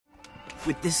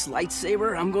With this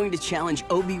lightsaber, I'm going to challenge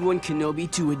Obi-Wan Kenobi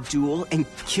to a duel and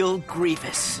kill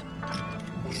Grievous.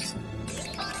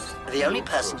 The only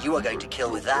person you are going to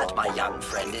kill with that, my young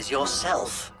friend, is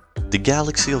yourself. The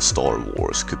galaxy of Star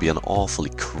Wars could be an awfully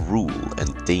cruel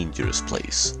and dangerous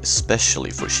place,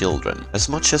 especially for children. As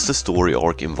much as the story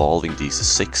arc involving these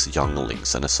 6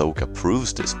 younglings and Ashoka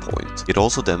proves this point, it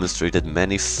also demonstrated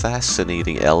many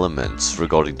fascinating elements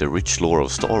regarding the rich lore of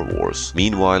Star Wars,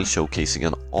 meanwhile showcasing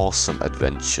an awesome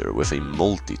adventure with a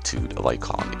multitude of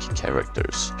iconic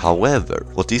characters. However,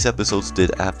 what these episodes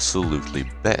did absolutely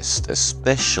best,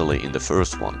 especially in the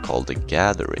first one called The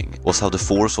Gathering, was how the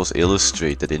Force was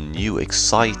illustrated in new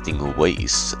exciting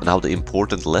ways, and how the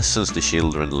important lessons the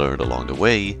children learned along the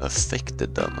way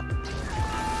affected them.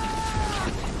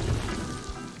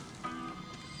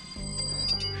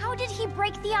 How did he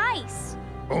break the ice?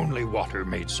 Only water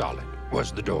made solid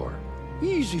was the door.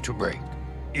 Easy to break,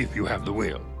 if you have the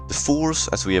will. The Force,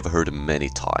 as we have heard many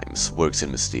times, works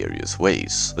in mysterious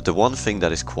ways, but the one thing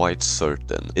that is quite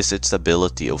certain is its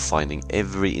ability of finding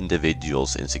every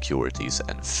individual's insecurities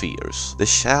and fears. The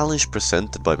challenge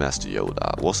presented by Master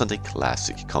Yoda wasn't a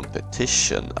classic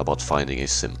competition about finding a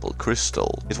simple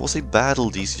crystal. It was a battle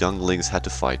these younglings had to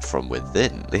fight from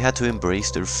within. They had to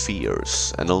embrace their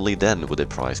fears, and only then would the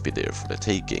prize be there for the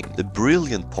taking. The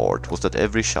brilliant part was that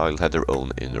every child had their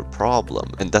own inner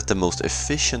problem, and that the most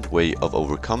efficient way of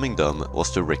overcoming them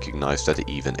was to recognize that they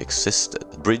even existed,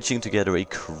 bridging together a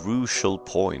crucial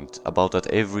point about that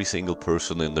every single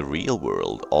person in the real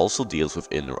world also deals with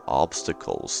inner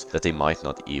obstacles that they might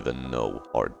not even know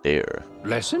are there.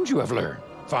 Lessons you have learned.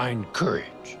 Find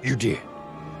courage. You did.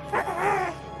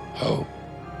 Hope,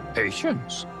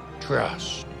 patience,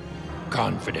 trust,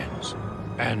 confidence,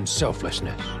 and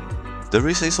selflessness. There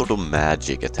is a sort of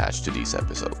magic attached to these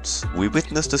episodes. We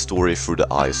witnessed the story through the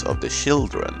eyes of the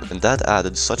children, and that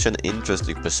added such an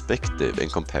interesting perspective in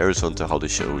comparison to how the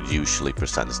show usually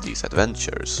presents these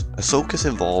adventures. Ahsoka's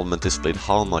involvement displayed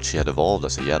how much she had evolved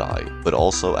as a Jedi, but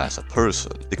also as a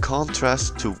person. The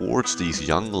contrast towards these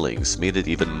younglings made it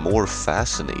even more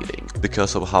fascinating,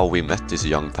 because of how we met this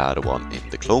young Padawan in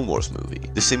the Clone Wars movie.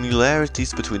 The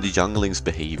similarities between the younglings'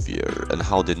 behavior and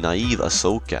how the naive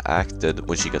Ahsoka acted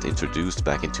when she got introduced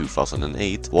back in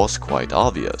 2008 was quite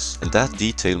obvious, and that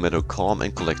detail made her calm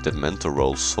and collected mentor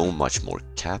role so much more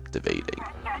captivating.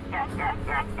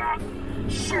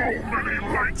 So many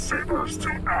lightsabers to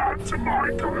add to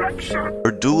my collection.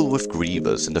 Her duel with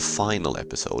Grievous in the final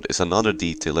episode is another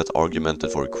detail that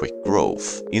argumented for a quick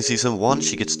growth. In season 1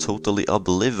 she gets totally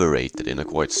obliterated in a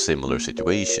quite similar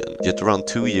situation, yet around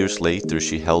 2 years later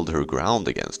she held her ground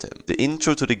against him. The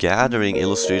intro to The Gathering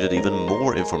illustrated even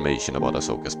more information about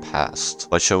Ahsoka's past,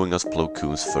 by showing us Plo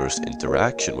Koon's first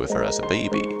interaction with her as a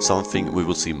baby, something we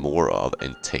will see more of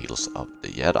in Tales of the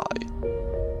Jedi.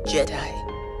 Jedi.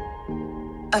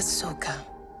 Ashoka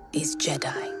is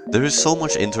Jedi. There is so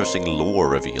much interesting lore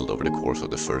revealed over the course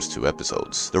of the first 2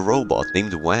 episodes. The robot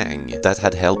named Wang that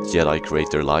had helped Jedi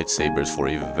create their lightsabers for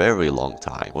a very long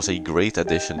time was a great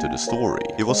addition to the story.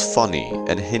 It was funny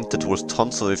and hinted towards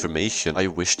tons of information I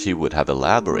wished he would have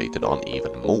elaborated on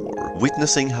even more.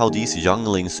 Witnessing how these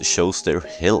younglings chose their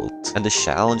hilt and the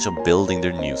challenge of building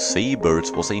their new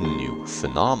sabers was a new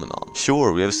phenomenon.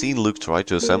 Sure, we have seen Luke try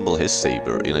to assemble his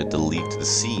saber in a deleted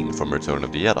scene from Return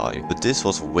of the Jedi, but this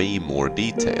was way more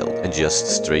detailed and just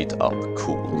straight up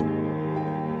cool.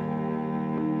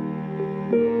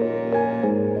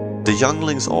 The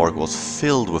Younglings arc was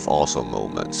filled with awesome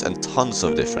moments and tons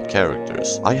of different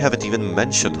characters. I haven't even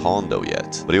mentioned Hondo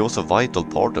yet, but he was a vital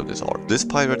part of this arc. This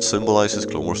pirate symbolizes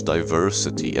Clone Wars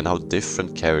diversity and how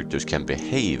different characters can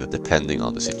behave depending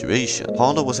on the situation.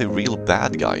 Hondo was a real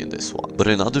bad guy in this one, but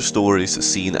in other stories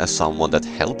seen as someone that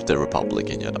helped the Republic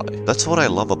in Jedi. That's what I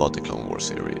love about the Clone Wars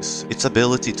series. Its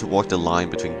ability to walk the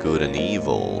line between good and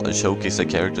evil and showcase that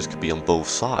characters could be on both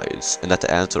sides, and that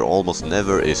the answer almost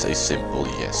never is a simple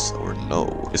yes or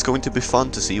no. It's going to be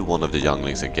fun to see one of the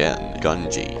younglings again,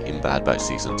 Gunji, in Bad Batch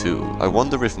Season 2. I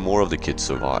wonder if more of the kids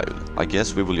survived. I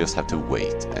guess we will just have to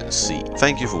wait and see.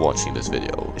 Thank you for watching this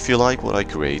video. If you like what I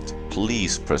create,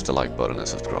 please press the like button and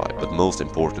subscribe. But most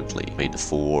importantly, may the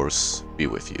Force be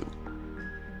with you.